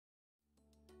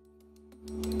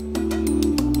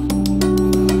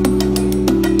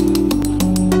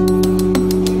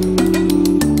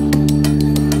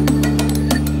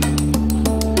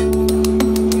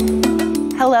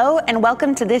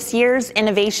welcome to this year's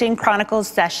Innovation Chronicles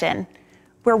session,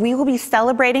 where we will be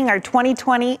celebrating our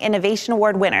 2020 Innovation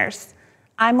Award winners.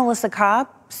 I'm Melissa Cobb,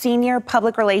 Senior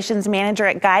Public Relations Manager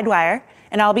at Guidewire,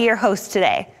 and I'll be your host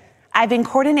today. I've been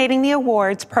coordinating the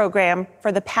awards program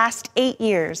for the past 8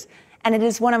 years, and it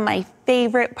is one of my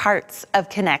favorite parts of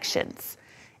Connections.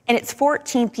 In its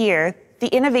 14th year, the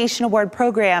Innovation Award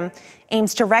program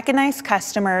aims to recognize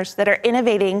customers that are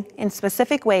innovating in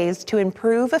specific ways to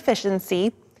improve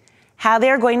efficiency, how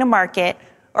they are going to market,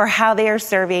 or how they are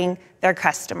serving their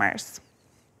customers.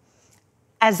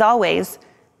 As always,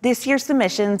 this year's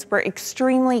submissions were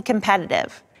extremely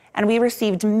competitive, and we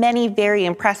received many very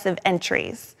impressive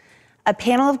entries. A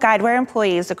panel of Guidewire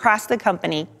employees across the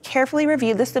company carefully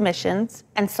reviewed the submissions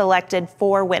and selected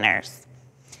 4 winners.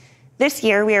 This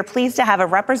year, we are pleased to have a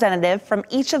representative from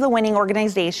each of the winning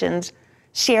organizations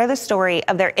share the story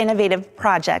of their innovative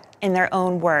project in their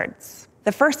own words.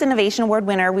 The first Innovation Award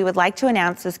winner we would like to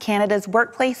announce is Canada's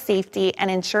Workplace Safety and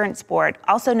Insurance Board,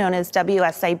 also known as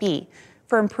WSIB,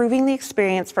 for improving the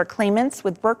experience for claimants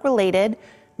with work-related,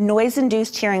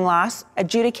 noise-induced hearing loss,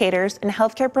 adjudicators, and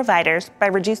healthcare providers by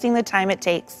reducing the time it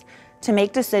takes to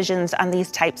make decisions on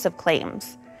these types of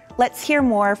claims. Let's hear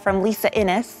more from Lisa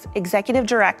Innes, Executive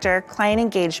Director, Client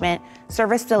Engagement,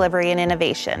 Service Delivery and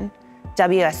Innovation,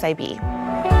 WSIB.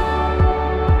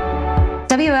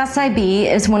 WSIB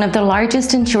is one of the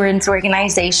largest insurance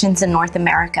organizations in North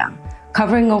America,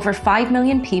 covering over 5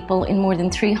 million people in more than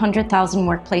 300,000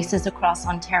 workplaces across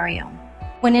Ontario.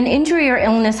 When an injury or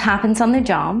illness happens on the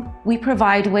job, we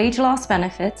provide wage loss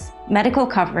benefits, medical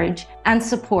coverage, and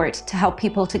support to help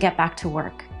people to get back to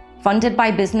work. Funded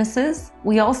by businesses,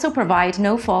 we also provide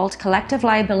no-fault collective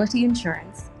liability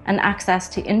insurance and access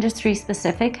to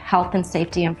industry-specific health and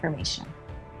safety information.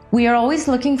 We are always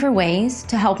looking for ways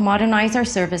to help modernize our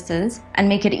services and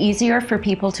make it easier for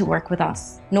people to work with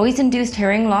us. Noise-induced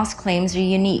hearing loss claims are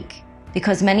unique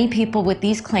because many people with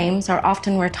these claims are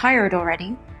often retired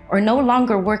already or no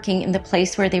longer working in the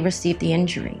place where they received the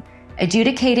injury.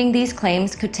 Adjudicating these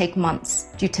claims could take months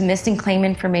due to missing claim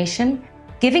information.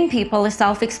 Giving people a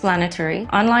self-explanatory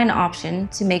online option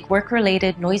to make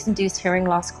work-related noise-induced hearing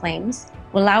loss claims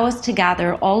will allow us to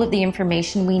gather all of the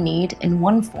information we need in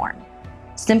one form,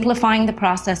 simplifying the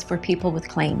process for people with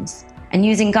claims. And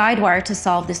using Guidewire to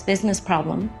solve this business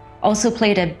problem also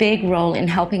played a big role in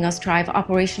helping us drive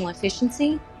operational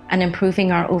efficiency and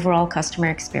improving our overall customer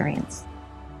experience.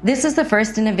 This is the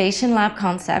first Innovation Lab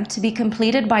concept to be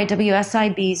completed by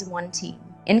WSIB's One Team,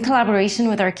 in collaboration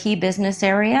with our key business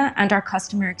area and our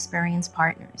customer experience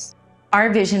partners.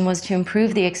 Our vision was to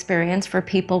improve the experience for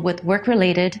people with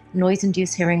work-related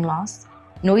noise-induced hearing loss,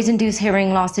 noise-induced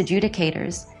hearing loss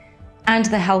adjudicators, and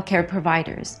the healthcare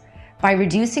providers by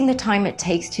reducing the time it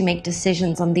takes to make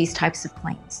decisions on these types of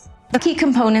claims. The key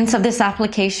components of this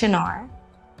application are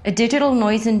a digital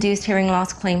noise-induced hearing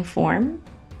loss claim form,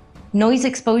 noise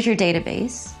exposure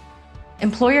database,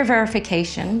 employer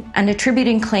verification and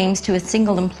attributing claims to a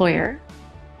single employer,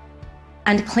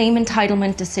 and claim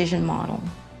entitlement decision model.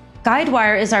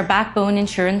 Guidewire is our backbone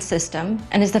insurance system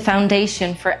and is the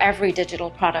foundation for every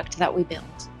digital product that we build.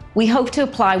 We hope to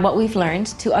apply what we've learned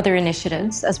to other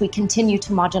initiatives as we continue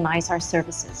to modernize our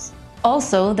services.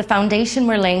 Also, the foundation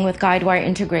we're laying with Guidewire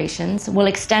integrations will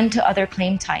extend to other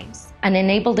claim types and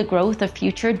enable the growth of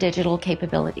future digital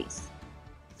capabilities.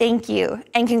 Thank you,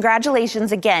 and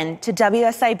congratulations again to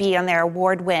WSIB on their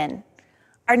award win.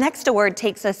 Our next award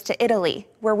takes us to Italy,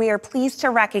 where we are pleased to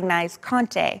recognize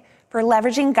Conte for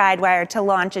leveraging Guidewire to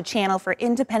launch a channel for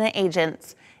independent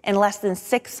agents in less than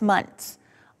 6 months.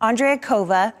 Andrea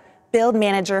Cova, Build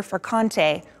Manager for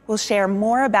Conte, will share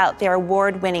more about their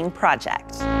award-winning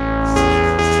project.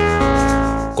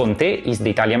 Conte is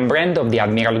the Italian brand of the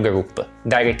Admiral Group,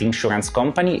 direct insurance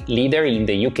company leader in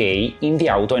the UK in the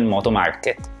auto and moto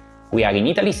market. We are in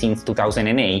Italy since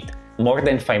 2008, more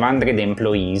than 500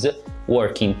 employees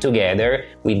working together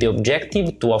with the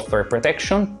objective to offer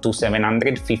protection to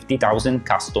 750,000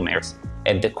 customers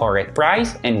at the correct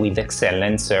price and with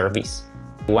excellent service.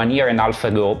 1.5 years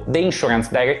ago, the insurance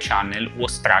direct channel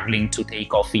was struggling to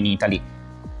take off in Italy.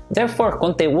 Therefore,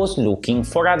 Conte was looking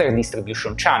for other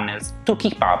distribution channels to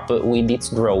keep up with its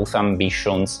growth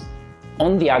ambitions.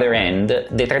 On the other end,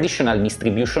 the traditional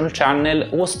distribution channel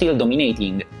was still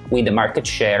dominating, with the market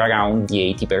share around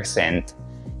the 80%.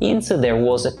 Hence, there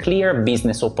was a clear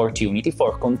business opportunity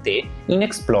for Conte in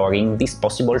exploring this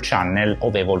possible channel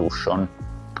of evolution.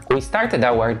 We started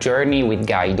our journey with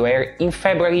Guidewire in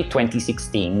February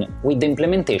 2016 with the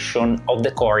implementation of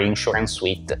the core insurance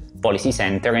suite, Policy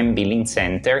Center and Billing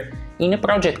Center, in a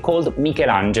project called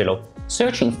Michelangelo,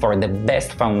 Searching for the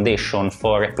best foundation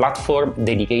for a platform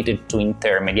dedicated to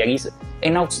intermediaries,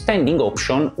 an outstanding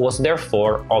option was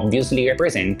therefore obviously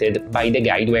represented by the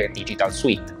Guidewire digital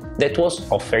suite, that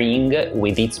was offering,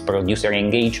 with its producer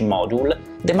engage module,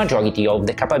 the majority of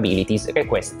the capabilities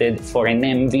requested for an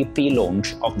MVP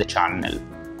launch of the channel.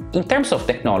 In terms of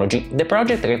technology, the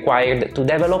project required to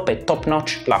develop a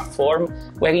top-notch platform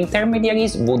where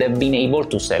intermediaries would have been able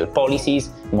to sell policies,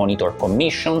 monitor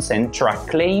commissions, and track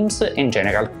claims and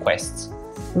general requests.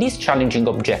 These challenging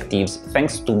objectives,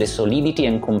 thanks to the solidity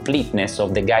and completeness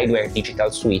of the Guidewire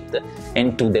digital suite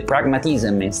and to the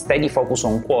pragmatism and steady focus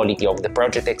on quality of the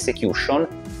project execution,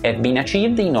 have been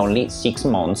achieved in only 6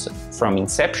 months, from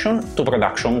inception to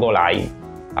production go-live,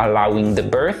 allowing the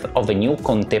birth of a new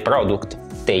Conte product,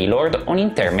 tailored on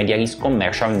intermediaries'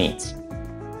 commercial needs.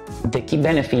 The key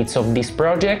benefits of this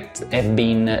project have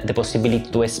been the possibility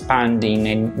to expand in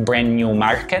a brand new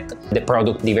market, the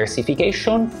product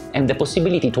diversification, and the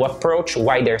possibility to approach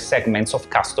wider segments of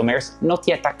customers not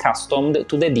yet accustomed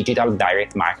to the digital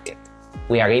direct market.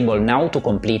 We are able now to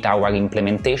complete our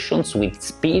implementations with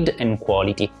speed and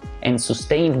quality, and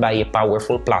sustained by a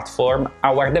powerful platform,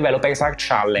 our developers are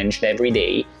challenged every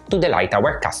day to delight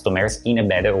our customers in a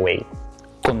better way.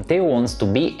 Conte wants to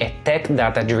be a tech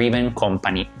data-driven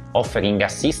company, offering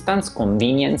assistance,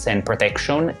 convenience and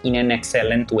protection in an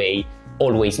excellent way,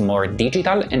 always more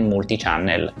digital and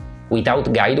multi-channel. Without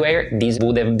Guidewire, this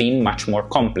would have been much more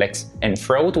complex and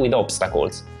fraught with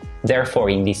obstacles.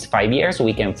 Therefore, in these 5 years,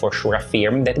 we can for sure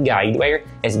affirm that Guidewire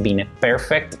has been a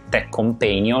perfect tech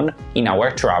companion in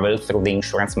our travel through the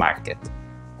insurance market.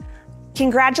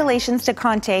 Congratulations to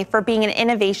Conte for being an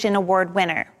Innovation Award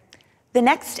winner. The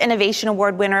next Innovation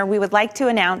Award winner we would like to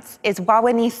announce is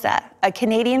Wawanesa, a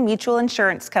Canadian mutual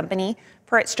insurance company,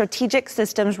 for its Strategic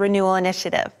Systems Renewal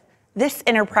Initiative. This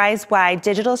enterprise-wide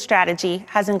digital strategy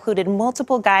has included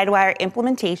multiple Guidewire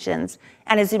implementations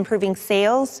and is improving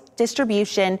sales,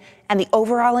 distribution, and the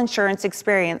overall insurance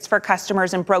experience for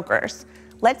customers and brokers.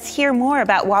 Let's hear more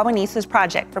about Wawanesa's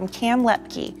project from Cam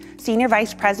Lepke, Senior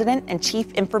Vice President and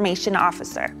Chief Information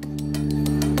Officer.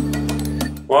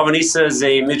 Wawanesa is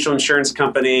a mutual insurance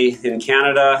company in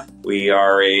Canada. We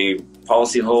are a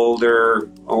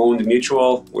policyholder-owned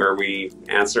mutual where we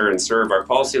answer and serve our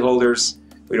policyholders.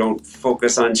 We don't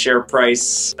focus on share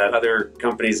price that other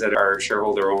companies that are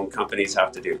shareholder-owned companies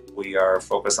have to do. We are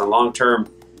focused on long-term,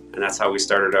 and that's how we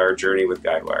started our journey with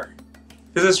Guidewire.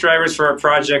 Business drivers for our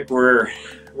project were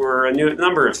a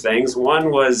number of things.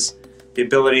 One was the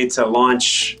ability to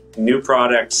launch new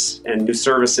products and new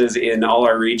services in all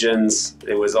our regions.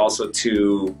 It was also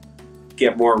to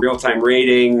get more real-time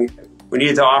rating. We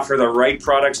needed to offer the right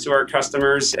products to our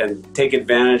customers and take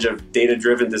advantage of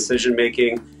data-driven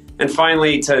decision-making. And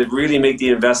finally, to really make the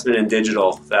investment in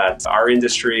digital that our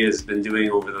industry has been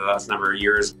doing over the last number of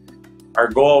years. Our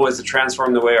goal was to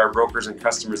transform the way our brokers and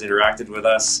customers interacted with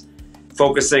us,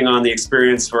 focusing on the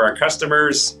experience for our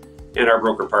customers and our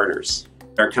broker partners.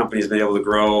 Our company's been able to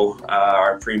grow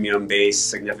our premium base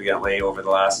significantly over the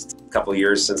last couple of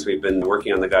years since we've been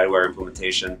working on the Guidewire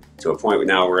implementation, to a point where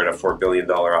now we're at a $4 billion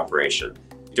operation.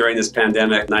 During this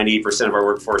pandemic, 98% of our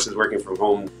workforce is working from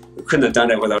home. We couldn't have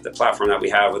done it without the platform that we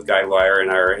have with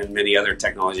Guidewire and many other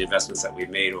technology investments that we've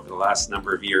made over the last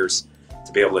number of years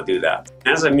to be able to do that.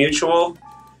 As a mutual,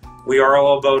 we are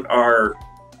all about our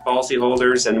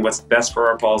policyholders and what's best for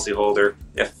our policyholder.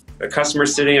 If a customer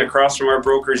sitting across from our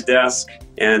broker's desk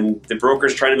and the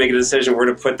broker's trying to make a decision where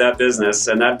to put that business,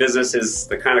 and that business is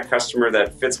the kind of customer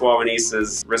that fits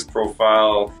Wawanesa's risk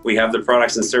profile, we have the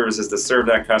products and services to serve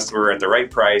that customer at the right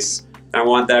price, I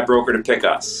want that broker to pick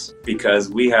us because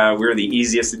we're the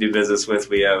easiest to do business with.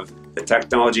 We have the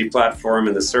technology platform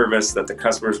and the service that the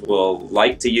customers will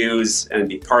like to use and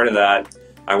be part of that.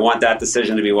 I want that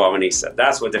decision to be Wawanesa.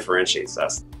 That's what differentiates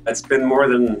us. It's been more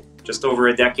than just over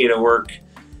a decade of work.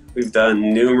 We've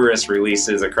done numerous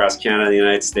releases across Canada and the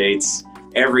United States.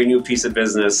 Every new piece of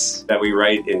business that we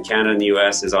write in Canada and the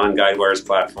US is on Guidewire's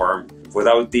platform.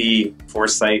 Without the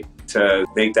foresight to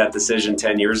make that decision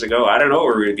 10 years ago, I don't know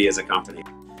where we'd be as a company.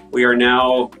 We are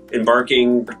now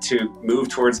embarking to move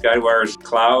towards Guidewire's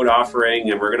cloud offering,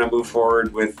 and we're going to move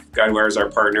forward with Guidewire as our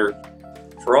partner.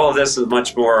 For all of this and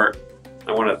much more,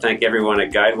 I want to thank everyone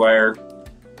at Guidewire.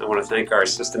 I want to thank our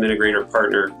system integrator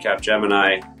partner,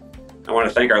 Capgemini. I want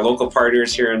to thank our local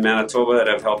partners here in Manitoba that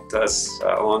have helped us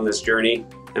along this journey.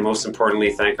 And most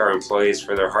importantly, thank our employees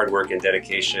for their hard work and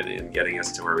dedication in getting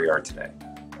us to where we are today.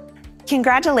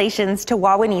 Congratulations to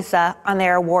Wawanesa on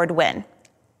their award win.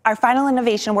 Our final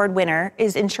Innovation Award winner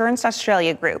is Insurance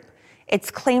Australia Group. Its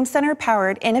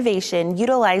ClaimCenter-powered innovation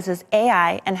utilizes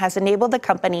AI and has enabled the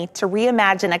company to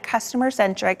reimagine a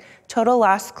customer-centric total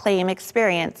loss claim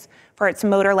experience for its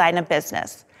motor line of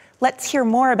business. Let's hear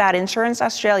more about Insurance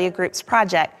Australia Group's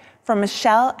project from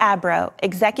Michelle Abro,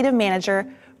 Executive Manager,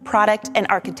 Product and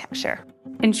Architecture.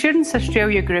 Insurance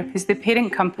Australia Group is the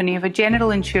parent company of a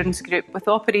general insurance group with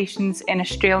operations in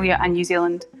Australia and New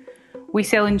Zealand. We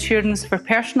sell insurance for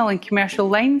personal and commercial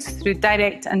lines through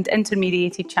direct and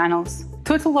intermediated channels.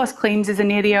 Total loss claims is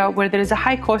an area where there is a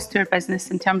high cost to our business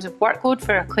in terms of workload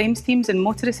for our claims teams and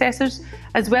motor assessors,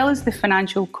 as well as the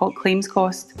financial claims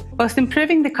cost. Whilst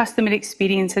improving the customer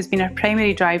experience has been our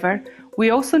primary driver, we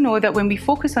also know that when we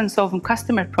focus on solving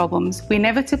customer problems, we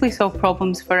inevitably solve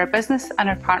problems for our business and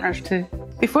our partners too.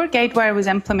 Before Guidewire was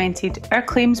implemented, our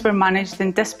claims were managed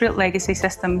in disparate legacy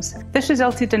systems. This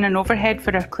resulted in an overhead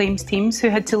for our claims teams who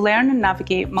had to learn and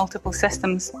navigate multiple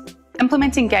systems.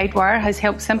 Implementing Guidewire has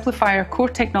helped simplify our core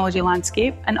technology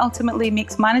landscape and ultimately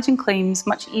makes managing claims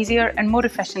much easier and more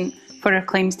efficient for our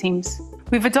claims teams.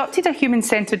 We've adopted a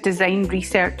human-centred design,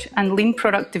 research and lean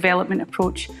product development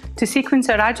approach to sequence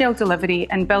our agile delivery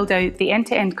and build out the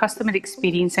end-to-end customer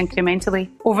experience incrementally.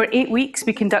 Over 8 weeks,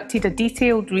 we conducted a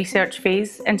detailed research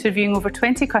phase, interviewing over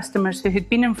 20 customers who had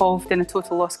been involved in a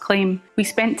total loss claim. We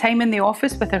spent time in the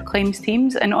office with our claims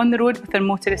teams and on the road with our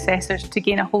motor assessors to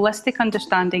gain a holistic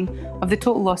understanding of the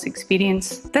total loss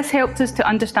experience. This helped us to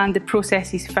understand the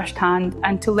processes firsthand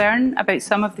and to learn about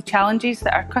some of the challenges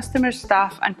that our customers,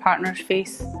 staff and partners face.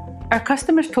 Our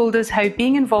customers told us how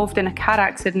being involved in a car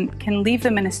accident can leave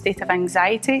them in a state of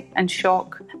anxiety and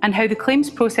shock, and how the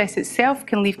claims process itself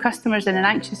can leave customers in an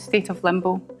anxious state of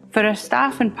limbo. For our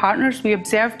staff and partners, we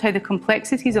observed how the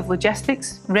complexities of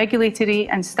logistics, regulatory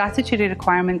and statutory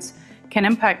requirements can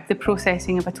impact the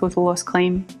processing of a total loss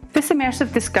claim. This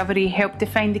immersive discovery helped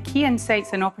define the key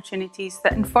insights and opportunities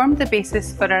that informed the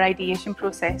basis for our ideation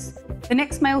process. The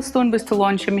next milestone was to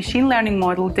launch a machine learning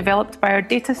model developed by our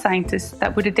data scientists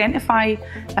that would identify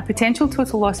a potential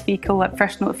total loss vehicle at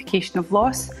first notification of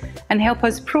loss and help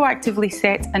us proactively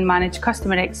set and manage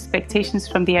customer expectations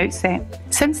from the outset.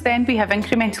 Since then, we have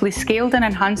incrementally scaled and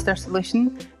enhanced our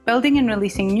solution, building and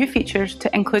releasing new features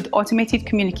to include automated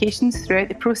communications throughout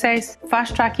the process,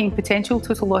 fast-tracking potential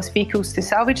total loss vehicles to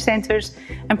salvage centres,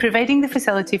 and providing the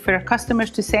facility for our customers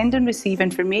to send and receive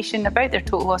information about their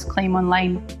total loss claim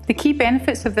online. The key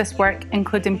benefits of this work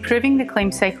include improving the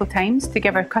claim cycle times to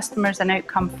give our customers an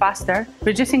outcome faster,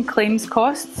 reducing claims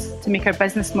costs to make our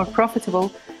business more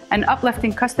profitable, and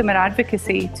uplifting customer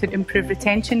advocacy to improve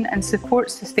retention and support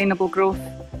sustainable growth.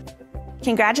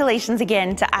 Congratulations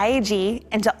again to IAG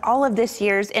and to all of this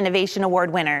year's Innovation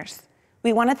Award winners.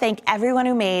 We want to thank everyone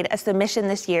who made a submission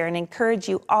this year and encourage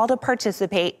you all to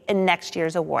participate in next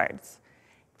year's awards.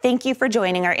 Thank you for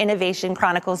joining our Innovation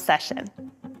Chronicles session.